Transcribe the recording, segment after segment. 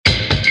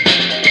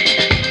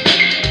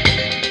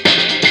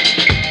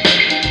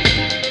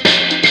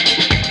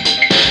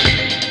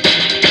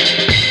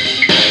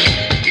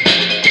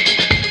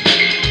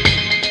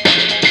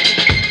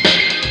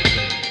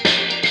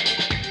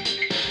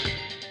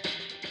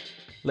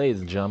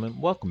Ladies and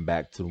gentlemen, welcome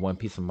back to the One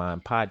Piece of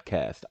Mind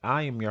podcast.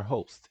 I am your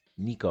host,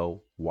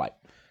 Nico White.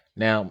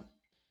 Now,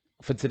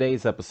 for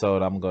today's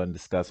episode, I'm going to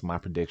discuss my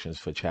predictions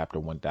for chapter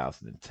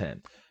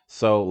 1010.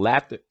 So,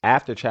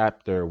 after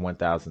chapter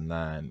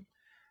 1009,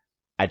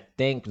 I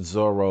think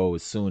Zoro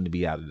is soon to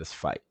be out of this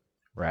fight,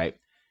 right?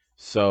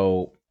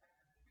 So,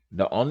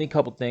 the only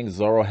couple things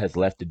Zoro has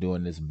left to do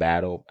in this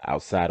battle,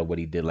 outside of what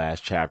he did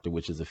last chapter,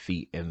 which is a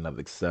feat in and of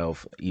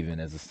itself, even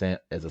as a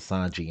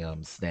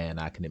Sanji stan,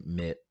 I can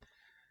admit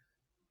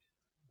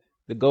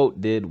the GOAT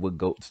did what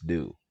GOATs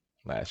do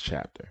last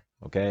chapter.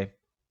 Okay,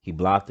 he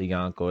blocked the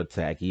Yonko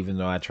attack, even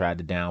though I tried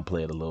to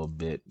downplay it a little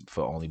bit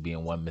for only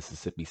being one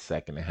Mississippi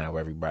second and how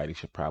everybody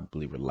should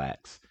probably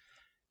relax.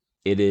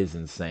 It is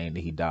insane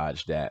that he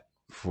dodged that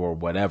for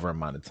whatever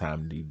amount of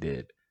time that he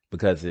did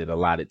because it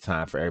allotted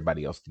time for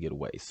everybody else to get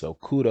away. So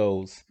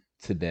kudos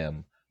to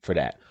them for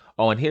that.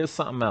 Oh, and here's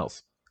something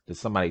else that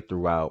somebody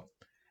threw out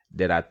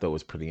that I thought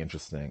was pretty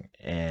interesting.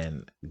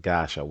 And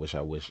gosh, I wish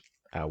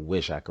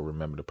I could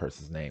remember the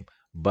person's name.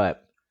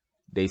 But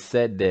they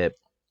said that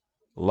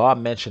Law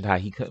mentioned how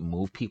he couldn't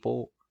move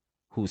people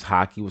whose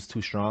hockey was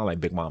too strong, like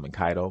Big Mom and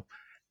Kaido.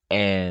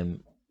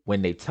 And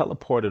when they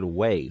teleported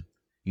away,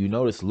 you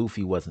notice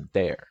Luffy wasn't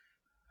there.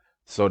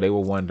 So they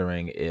were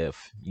wondering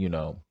if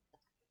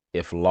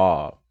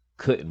Law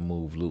couldn't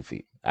move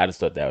Luffy. I just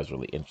thought that was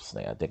really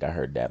interesting. I think I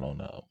heard that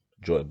on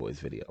Joy Boy's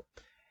video.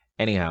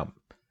 Anyhow,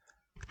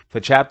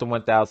 for chapter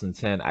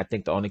 1010, I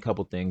think the only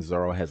couple things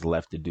Zoro has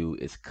left to do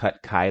is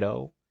cut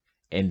Kaido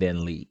and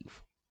then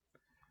leave.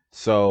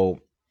 So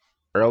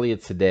earlier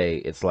today,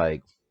 it's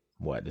like,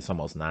 what? It's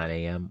almost 9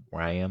 a.m.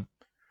 where I am.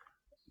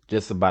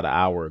 Just about an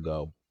hour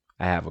ago,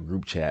 I have a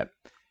group chat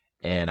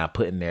and I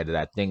put in there that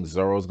I think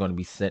Zoro's going to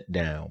be sent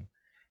down.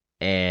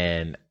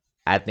 And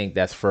I think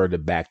that's further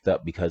backed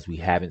up because we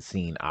haven't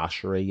seen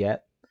Ashura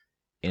yet.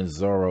 And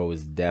Zoro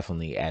is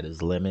definitely at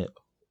his limit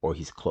or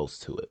he's close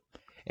to it.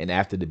 And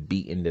after the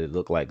beating that it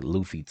looked like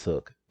Luffy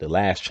took the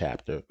last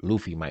chapter,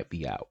 Luffy might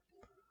be out.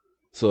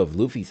 So if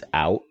Luffy's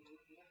out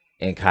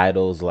and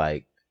Kaido's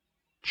like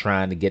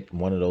trying to get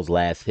one of those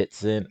last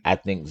hits in, I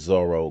think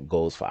Zoro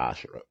goes for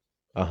Ashura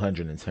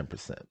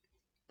 110%.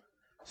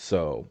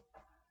 So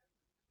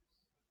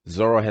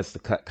Zoro has to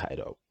cut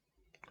Kaido.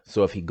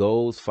 So if he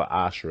goes for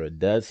Ashura,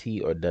 does he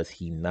or does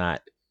he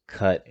not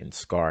cut and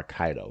scar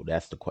Kaido?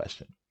 That's the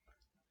question.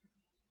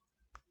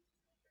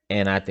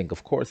 And I think,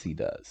 of course, he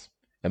does.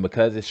 And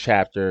because it's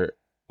chapter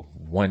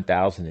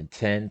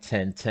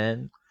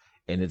 1010,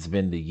 and it's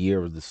been the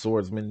year of the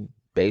swordsman,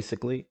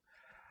 basically,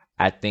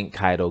 I think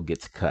Kaido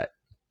gets cut.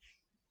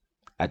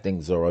 I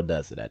think Zoro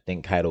does it. I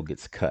think Kaido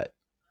gets cut.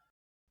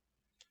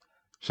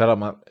 Shout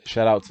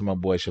out to my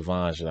boy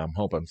Shavanj, and I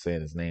hope I'm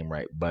saying his name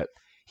right. But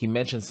he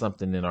mentioned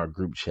something in our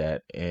group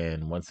chat,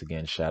 and once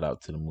again, shout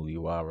out to the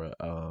Mugiwara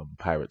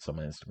pirates on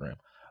my Instagram.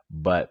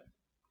 But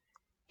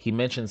he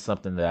mentioned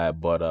something that I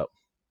brought up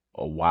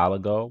a while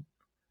ago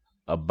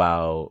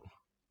about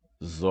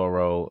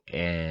Zoro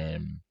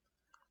and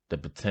the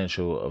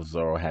potential of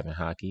Zoro having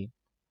haki.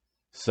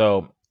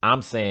 So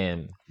I'm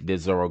saying that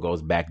Zoro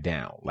goes back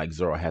down, like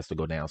Zoro has to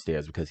go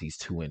downstairs because he's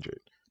too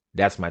injured.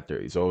 That's my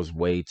theory. Zoro's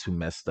way too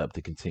messed up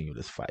to continue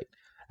this fight.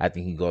 I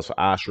think he goes for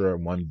Ashura,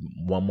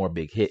 one more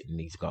big hit, and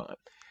he's gone.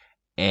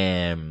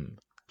 And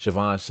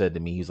Siobhan said to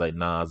me, he's like,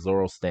 "Nah,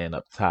 Zoro stand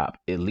up top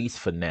at least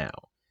for now.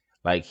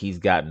 Like he's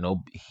got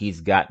no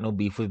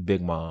beef with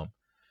Big Mom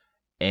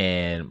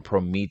and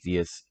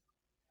Prometheus,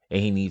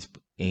 and he needs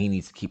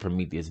to keep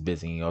Prometheus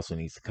busy. He also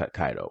needs to cut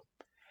Kaido.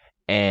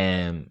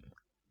 And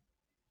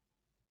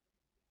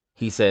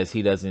he says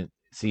he doesn't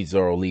see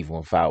Zoro leaving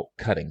without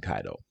cutting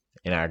Kaido,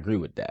 and I agree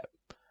with that.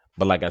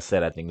 But like I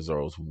said, I think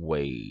Zoro's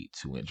way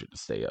too injured to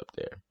stay up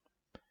there.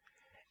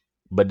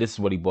 But this is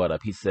what he brought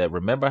up. He said,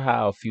 "Remember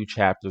how a few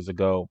chapters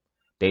ago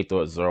they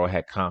thought Zoro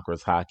had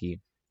Conqueror's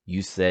haki?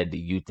 You said that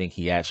you think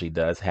he actually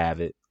does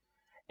have it,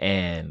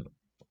 and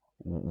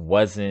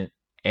wasn't,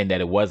 and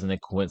that it wasn't a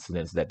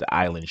coincidence that the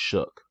island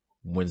shook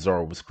when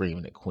Zoro was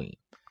screaming at Queen."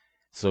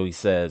 So he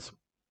says,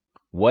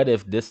 "What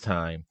if this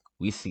time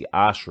we see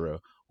Ashura,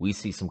 we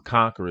see some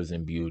conquerors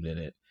imbued in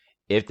it?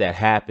 If that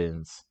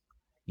happens,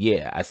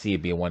 yeah, I see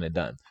it being one and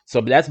done." So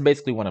that's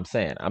basically what I'm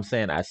saying. I'm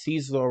saying I see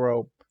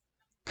Zoro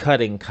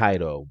cutting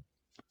Kaido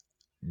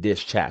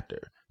this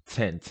chapter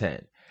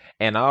 1010.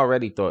 And I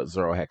already thought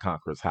Zoro had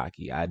Conqueror's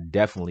haki. I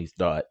definitely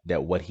thought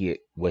that what he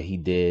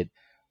did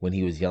when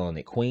he was yelling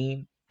at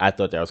Queen, I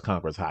thought that was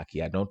Conqueror's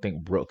haki. I don't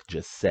think Brook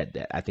just said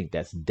that. I think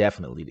that's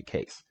definitely the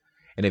case.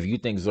 And if you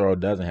think Zoro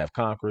doesn't have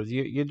Conquerors,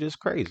 you're just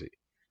crazy.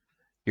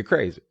 You're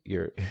crazy.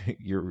 You're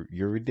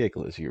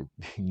ridiculous. You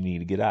need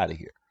to get out of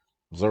here.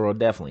 Zoro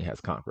definitely has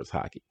Conqueror's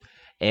haki.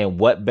 And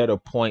what better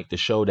point to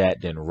show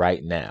that than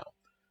right now?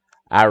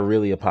 I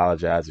really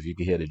apologize if you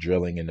can hear the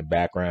drilling in the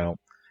background.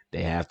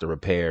 They have to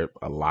repair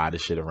a lot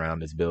of shit around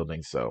this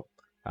building, so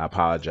I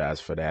apologize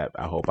for that.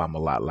 I hope I'm a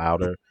lot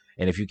louder.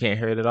 And if you can't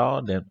hear it at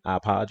all, then I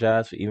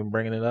apologize for even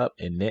bringing it up.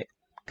 And Nick,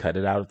 cut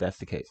it out if that's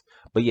the case.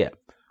 But yeah,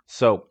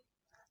 so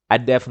I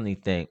definitely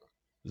think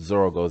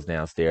Zoro goes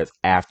downstairs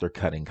after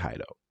cutting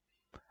Kaido.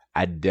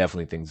 I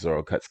definitely think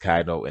Zoro cuts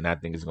Kaido, and I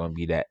think it's going to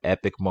be that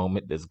epic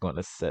moment that's going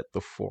to set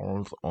the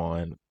forums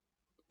on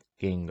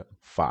King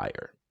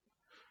Fire.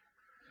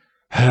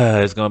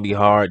 It's going to be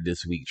hard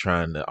this week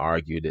trying to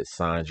argue that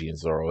Sanji and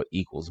Zoro are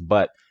equals,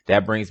 but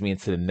that brings me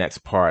into the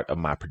next part of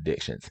my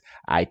predictions.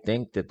 I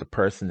think that the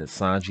person that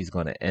Sanji's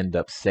going to end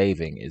up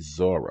saving is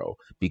Zoro,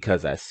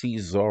 because I see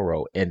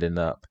Zoro ending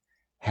up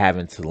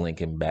having to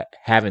link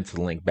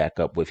back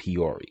up with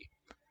Hiyori.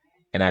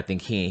 And I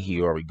think he and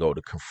Hiyori go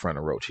to confront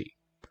Orochi.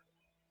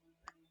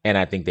 And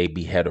I think they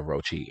behead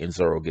Orochi and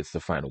Zoro gets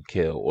the final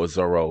kill, or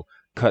Zoro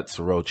cuts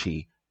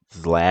Orochi's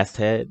last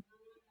head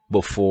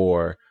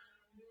before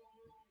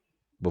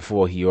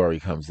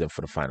Hiyori comes in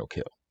for the final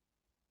kill.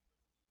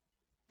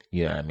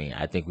 You know what I mean?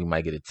 I think we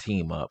might get a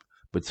team up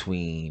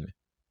between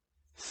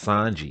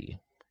Sanji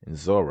and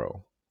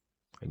Zoro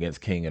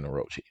against King and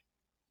Orochi.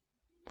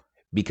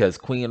 Because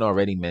Queen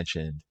already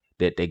mentioned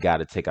that they got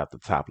to take out the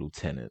top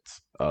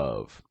lieutenants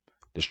of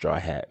the Straw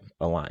Hat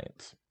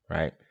Alliance,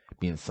 right?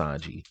 Being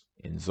Sanji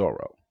and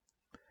Zoro.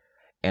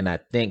 And I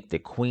think the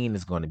Queen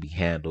is going to be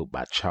handled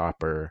by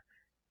Chopper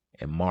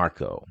and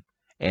Marco.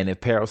 And if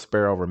Peril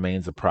Sparrow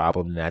remains a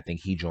problem, then I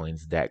think he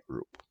joins that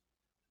group,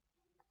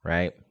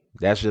 right?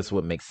 That's just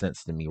what makes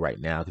sense to me right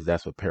now, because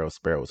that's what Peril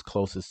Sparrow is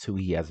closest to.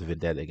 He has a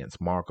vendetta against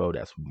Marco.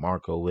 That's who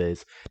Marco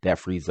is. That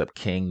frees up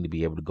King to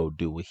be able to go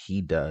do what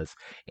he does.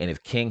 And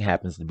if King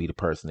happens to be the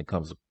person that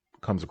comes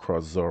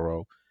across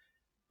Zoro,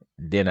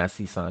 then I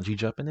see Sanji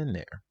jumping in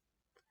there.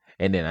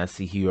 And then I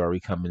see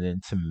Hiyori coming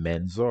in to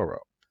mend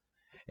Zoro.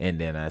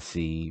 And then I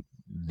see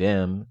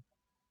them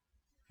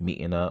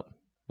meeting up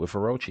with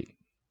Orochi,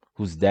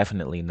 who's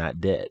definitely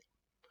not dead.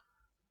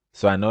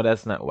 So I know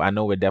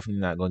we're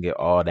definitely not going to get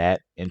all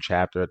that in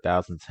chapter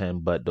 1010,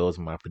 but those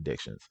are my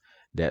predictions.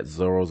 That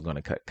Zoro's going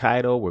to cut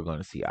Kaido. We're going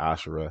to see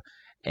Ashura.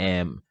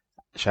 And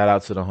shout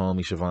out to the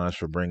homie Siobhan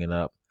for bringing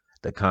up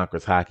the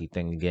Conqueror's Haki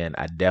thing again.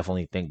 I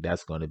definitely think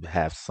that's going to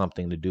have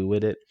something to do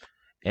with it.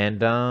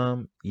 And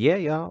yeah,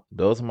 y'all,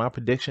 those are my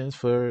predictions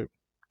for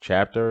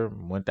chapter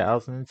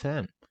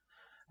 1010.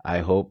 I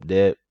hope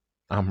that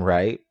I'm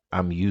right.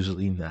 I'm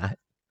usually not.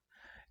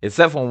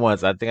 Except for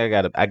once, I think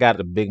I got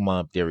the Big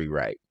Mom theory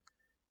right.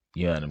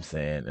 You know what I'm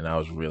saying? And I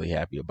was really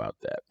happy about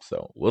that.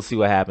 So we'll see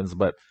what happens.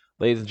 But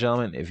ladies and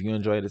gentlemen, if you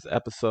enjoyed this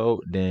episode,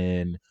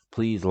 then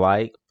please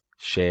like,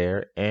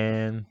 share,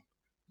 and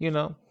get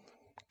a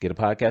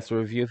podcast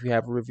review if you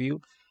have a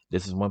review.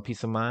 This is One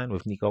Piece of Mind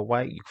with Nico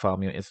White. You can follow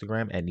me on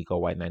Instagram at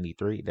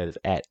NicoWhite93. That is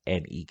at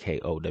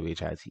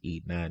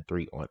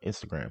NEKOWHITE93 on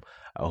Instagram.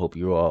 I hope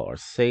you all are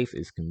safe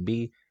as can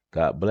be.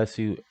 God bless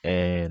you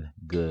and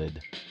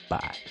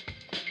goodbye.